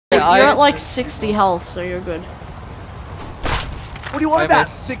you're at like 60 health, so you're good. What do you want about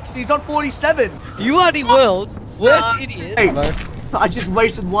 60? He's on 47. You are the world's worst idiot. Hey, I just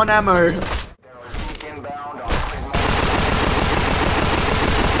wasted 1 ammo.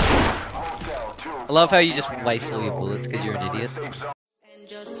 I love how you just waste all your bullets because you're an idiot. And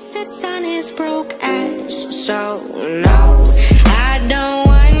just sits on his broke ass. So no, I don't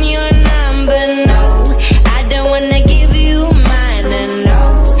want your number. No, I don't wanna give you mine. And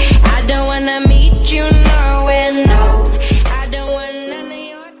no, I don't wanna meet you nowhere. No, I don't want none of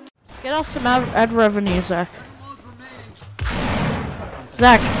your. Get us some ad revenue, Zach.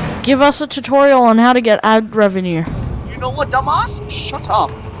 Zach, give us a tutorial on how to get ad revenue. You know what, dumbass? Shut up.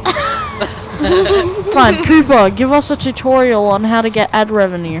 Fine, Cooper, give us a tutorial on how to get ad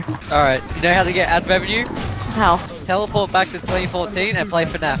revenue. Alright, you know how to get ad revenue? How? Teleport back to 2014 and play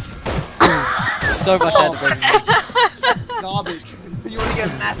FNAF. So much ad revenue. Garbage. You want to get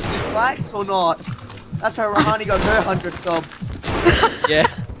massive likes or not? That's how Rahani got her 100 subs. Yeah.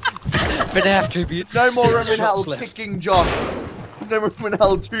 FNAF tributes. No more room in hell kicking Josh. No room in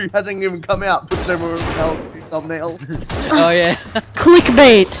hell 2 hasn't even come out. Put no more room in hell 2 thumbnail. Oh yeah.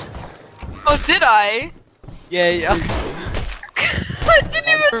 Clickbait. Oh, did I? Yeah. I didn't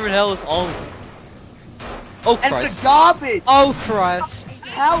even. Room in hell is old. Oh And Christ. the garbage. Oh Christ.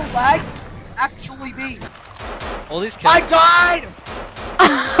 How lag actually be? All these I characters. died!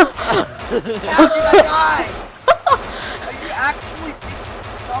 How did I die? Are you actually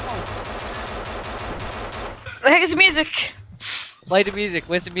someone? The heck is the music? Play the music.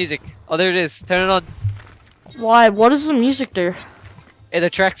 Where's the music? Oh, there it is. Turn it on. Why? What does the music do? It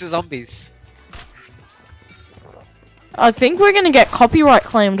attracts the zombies. I think we're gonna get copyright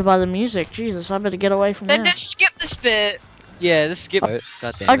claimed by the music. Jesus, I better get away from Then there. just skip this bit. Yeah, just skip it.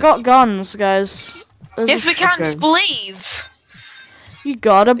 God damn I it. got guns, guys. Yes, we can. Okay. Just believe. You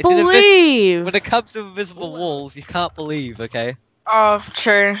gotta It's an believe. When it comes to invisible walls, you can't believe, okay? Oh,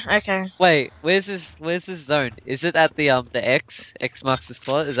 true. Okay. Wait, where's this zone? Is it at the X? X marks the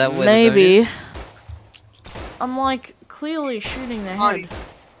spot? Is that where Maybe. the zone is? I'm like clearly shooting their Hi. head.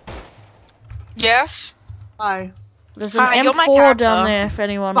 Yes. Hi. There's an Hi, you're my M4 down character. there if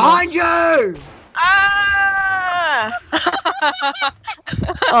anyone Behind wants. you! Ah!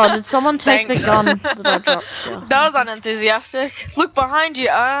 Oh, did someone take the Thanks. gun that I dropped? Yeah. That was unenthusiastic. Look behind you.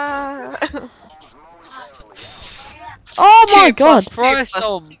 Ah! Oh my 2 god! plus 2 Christ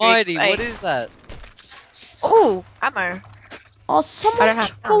plus 2 almighty, is what 8. is that? Ooh, ammo. Oh, I someone don't have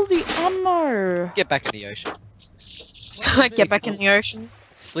took all the ammo. Get back in the ocean. Get back in the ocean.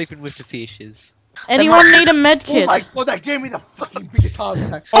 Sleeping with the fishes. Anyone need a med Oh kit? my god, that gave me the fucking biggest heart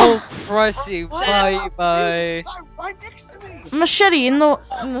attack. Oh Christy, What? bye bye. No, right next to me! Machete in the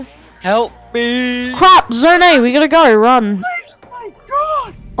Help me! crap. Zone A, we gotta go. Run. Oh my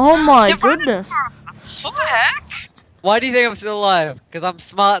god! Oh my You're running goodness. What the heck? Why do you think I'm still alive? Because I'm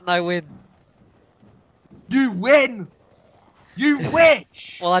smart and I win. You win! You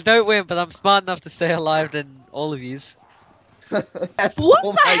wish! Well, I don't win, but I'm smart enough to stay alive than all of yous. What Oh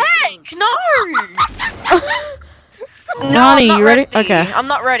the my heck? No! No, Nani, I'm not you ready? ready? Okay. I'm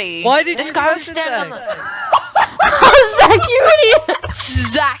not ready. Why did this you guy was listen standing on to the... Zach, you idiot.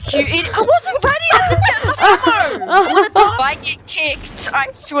 Zach, you idiot. I wasn't ready at the demo! If I get kicked,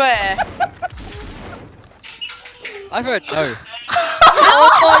 I swear. I heard no. Oh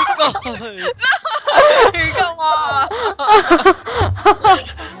my god! No! Come on!